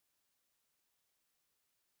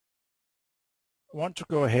want to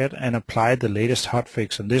go ahead and apply the latest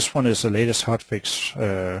hotfix, and this one is the latest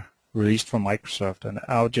hotfix released from Microsoft, and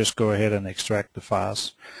I'll just go ahead and extract the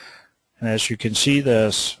files. And as you can see,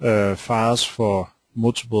 there's files for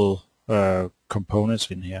multiple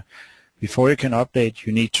components in here. Before you can update,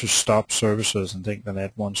 you need to stop services and things like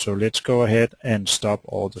that one. So let's go ahead and stop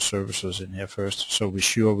all the services in here first, so we're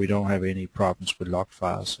sure we don't have any problems with locked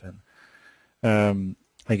files. And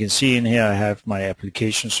I can see in here I have my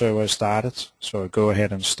application server started, so I go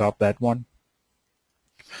ahead and stop that one.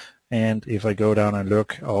 And if I go down and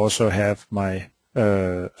look, I also have my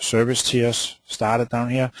service tiers started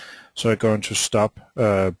down here, so I'm going to stop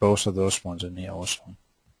both of those ones in here also.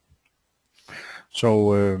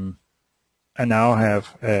 So I now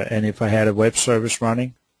have, and if I had a web service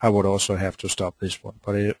running, I would also have to stop this one,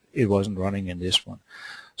 but it wasn't running in this one.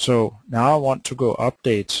 So now I want to go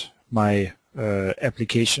update my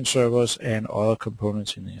application servers and other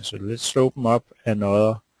components in here. So let's open up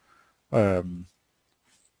another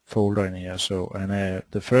folder in here. So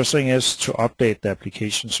the first thing is to update the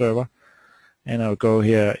application server, and I'll go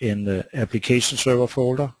here in the application server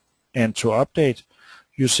folder, and to update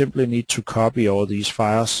you simply need to copy all these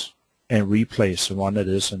files and replace the one that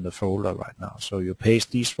is in the folder right now. So you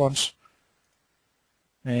paste these ones,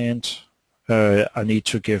 and I need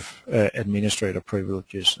to give administrator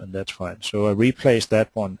privileges, and that's fine. So I replace that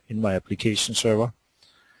one in my application server.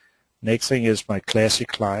 Next thing is my classic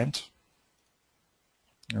client,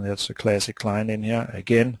 and that's the classic client in here.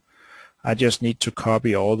 Again, I just need to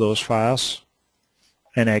copy all those files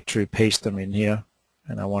and actually paste them in here,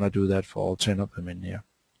 and I want to do that for all 10 of them in here,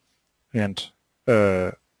 and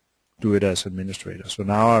do it as administrator. So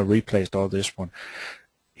now I replaced all this one.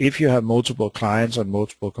 If you have multiple clients on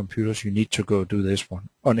multiple computers, you need to go do this one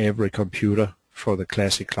on every computer for the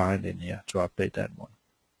classic client in here to update that one.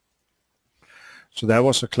 So that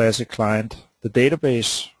was a classic client. The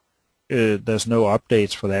database, there's no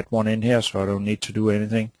updates for that one in here, so I don't need to do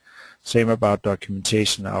anything. Same about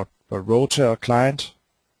documentation out. But Rotel client,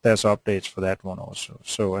 there's updates for that one also.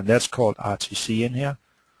 So, and that's called RTC in here.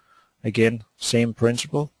 Again, same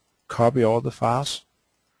principle. Copy all the files.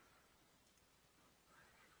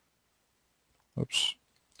 Oops.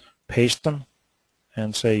 Paste them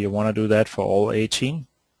and say you want to do that for all 18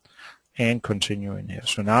 and continue in here.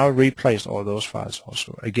 So now I replaced all those files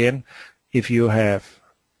also. Again, if you have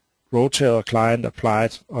Rotel client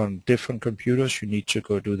applied on different computers, you need to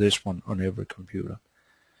go do this one on every computer.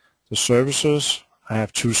 The services, I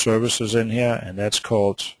have 2 services in here, and that's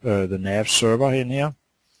called the NAV server in here.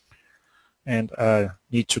 And I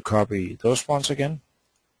need to copy those ones again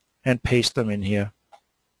and paste them in here.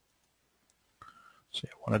 So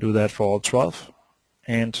I want to do that for all 12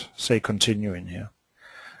 and say continue in here.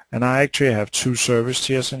 And I actually have 2 service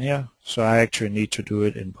tiers in here, so I actually need to do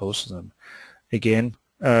it in both of them. Again,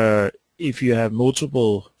 if you have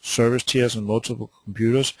multiple service tiers and multiple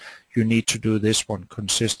computers, you need to do this one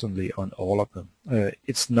consistently on all of them.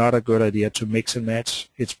 It's not a good idea to mix and match.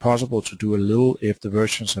 It's possible to do a little if the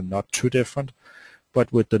versions are not too different,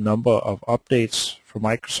 but with the number of updates from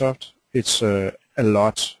Microsoft, it's a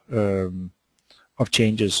lot of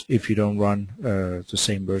changes if you don't run the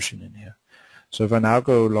same version in here. So if I now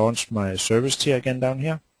go launch my service tier again down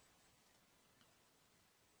here,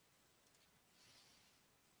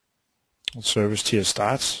 the service tier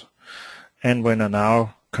starts, and when I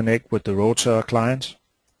now connect with the Rotel client,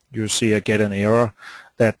 you see I get an error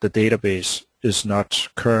that the database is not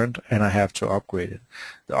current and I have to upgrade it.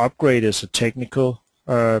 The upgrade is a technical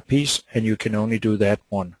piece, and you can only do that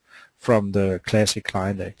one from the classic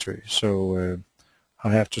client actually. So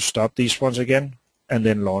I have to stop these ones again and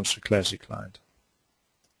then launch the classic client.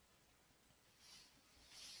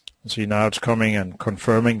 See, now it's coming and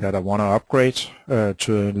confirming that I want to upgrade to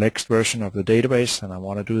the next version of the database, and I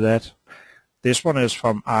want to do that. This one is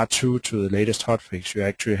from R2 to the latest hotfix. You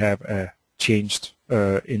actually have changed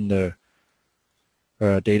in the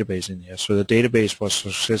database in here. So the database was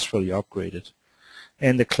successfully upgraded,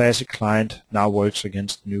 and the classic client now works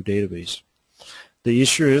against the new database. The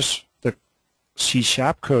issue is the C#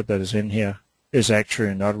 code that is in here is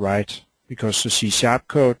actually not right, because the C#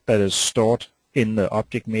 code that is stored in the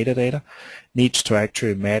object metadata needs to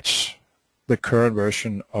actually match the current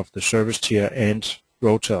version of the service tier and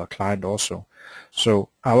Rotel client also. So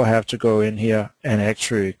I will have to go in here and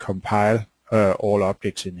actually compile all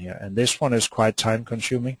objects in here, and this one is quite time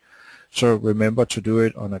consuming, so remember to do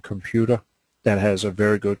it on a computer that has a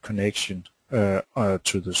very good connection to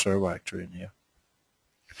the server actually in here.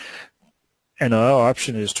 Another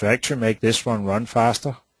option is to actually make this one run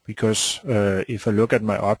faster, because if I look at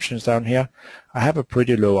my options down here, I have a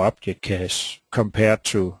pretty low object cache compared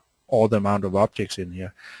to all the amount of objects in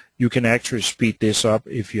here. You can actually speed this up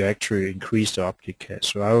if you actually increase the object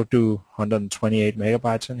cache. So I will do 128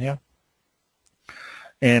 megabytes in here.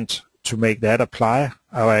 And to make that apply,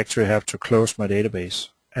 I'll actually have to close my database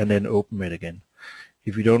and then open it again.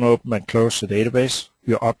 If you don't open and close the database,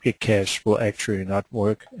 your object cache will actually not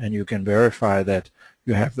work, and you can verify that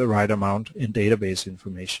you have the right amount in database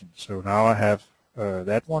information. So now I have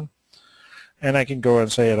that one, and I can go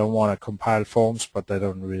and say I don't want to compile forms, but that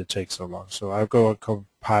don't really take so long. So I'll go and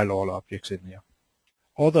compile all objects in here.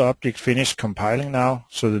 All the objects finished compiling now,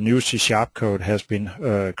 so the new C# code has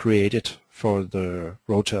been created for the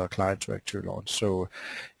Rotel client to actually launch. So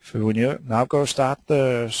if we now go start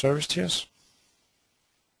the service tiers.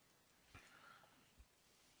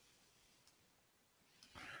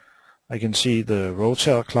 I can see the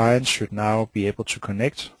Rotel client should now be able to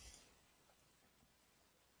connect.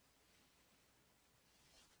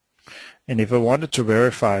 And if I wanted to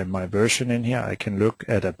verify my version in here, I can look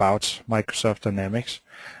at About Microsoft Dynamics,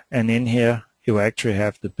 and in here you actually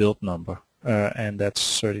have the build number, and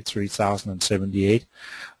that's 33,078.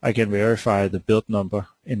 I can verify the build number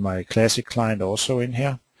in my classic client also in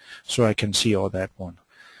here, so I can see all that one.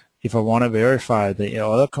 If I want to verify the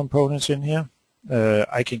other components in here,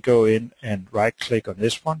 I can go in and right-click on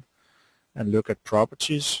this one and look at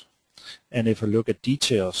properties. And if I look at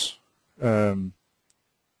details, I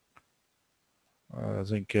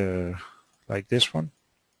think like this one.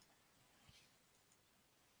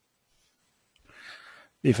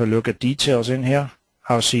 If I look at details in here,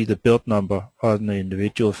 I'll see the build number on the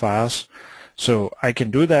individual files. So I can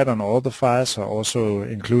do that on all the files, also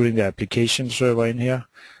including the application server in here,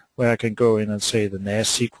 where I can go in and say the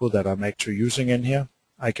NAS SQL that I'm actually using in here.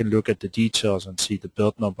 I can look at the details and see the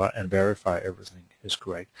build number and verify everything is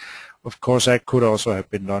correct. Of course, that could also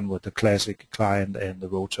have been done with the classic client and the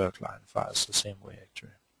Rotel client files the same way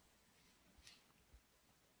actually.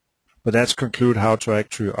 But that's conclude how to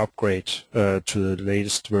actually upgrade to the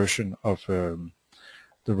latest version of the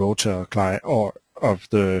Rotel client or of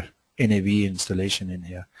the NAV installation in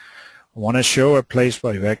here. I want to show a place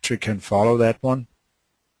where you actually can follow that one.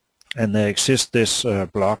 And there exists this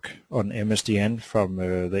blog on MSDN from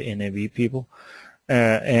the NAV people.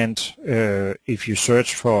 And if you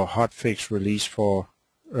search for hotfix release for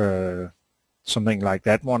something like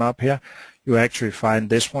that one up here, you actually find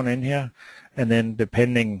this one in here. And then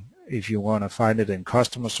depending if you want to find it in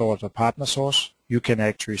customer source or partner source, you can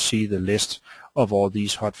actually see the list of all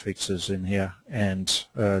these hotfixes in here. And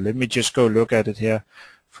let me just go look at it here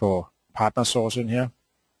for partner source in here.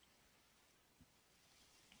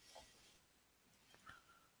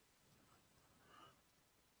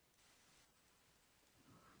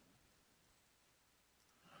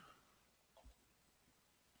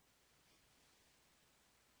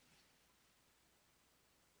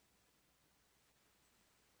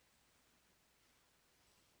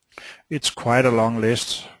 It's quite a long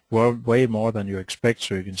list, way more than you expect.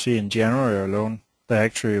 So you can see in January alone, there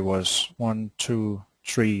actually was 1, 2,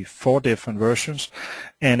 3, 4 different versions,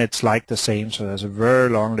 and it's like the same. So there's a very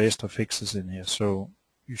long list of fixes in here. So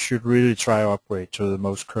you should really try to upgrade to the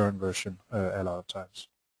most current version a lot of times.